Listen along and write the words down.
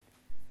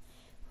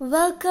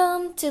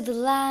Welcome to the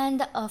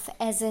land of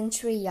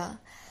Azentria,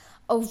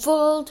 a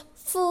world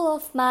full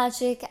of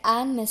magic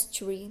and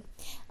mystery.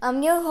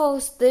 I'm your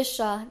host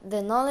Disha,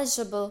 the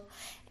knowledgeable.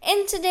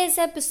 In today's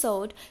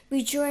episode,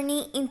 we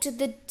journey into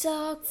the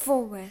dark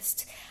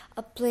forest,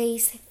 a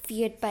place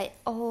feared by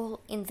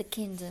all in the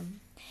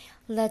kingdom.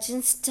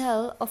 Legends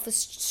tell of a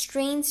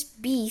strange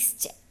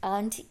beast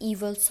and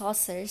evil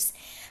sorcerers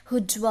who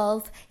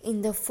dwell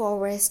in the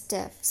forest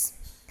depths.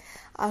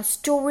 Our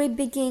story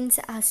begins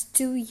as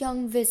two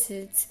young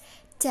wizards,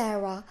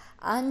 Tara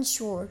and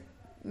Jor,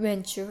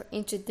 venture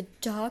into the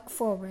dark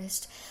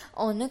forest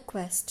on a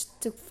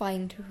quest to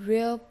find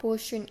rare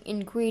potion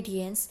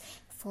ingredients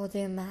for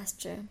their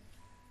master.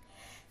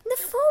 The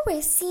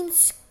forest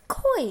seems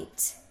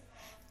quiet.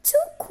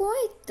 Too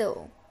quiet,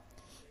 though.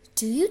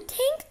 Do you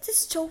think the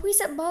stories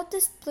about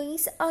this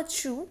place are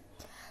true?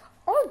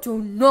 I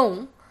don't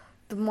know.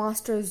 The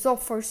Master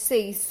Zephyr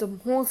says the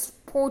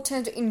most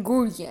potent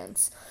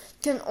ingredients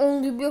can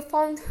only be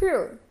found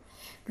here.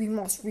 We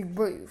must be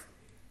brave.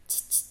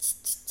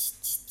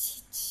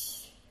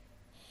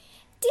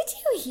 Did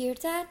you hear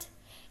that?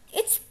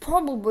 It's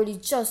probably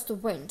just the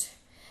wind.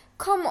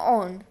 Come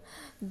on,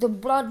 the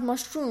blood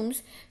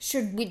mushrooms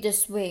should be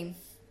this way.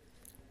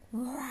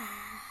 That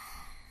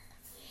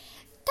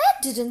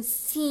didn't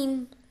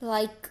seem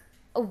like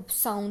a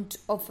sound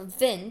of a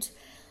wind.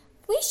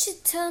 We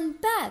should turn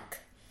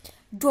back.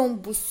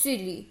 Don't be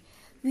silly.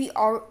 We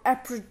are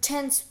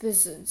apprentice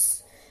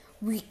wizards.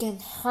 We can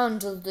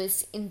handle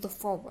this in the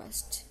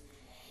forest.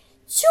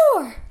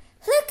 Jor,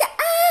 look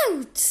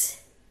out!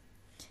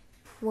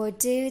 What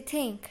do you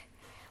think?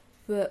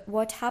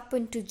 What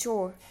happened to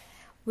Jor?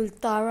 Will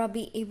Tara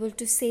be able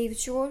to save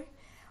Jor?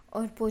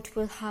 Or what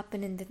will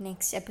happen in the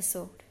next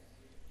episode?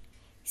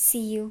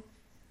 See you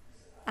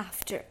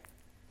after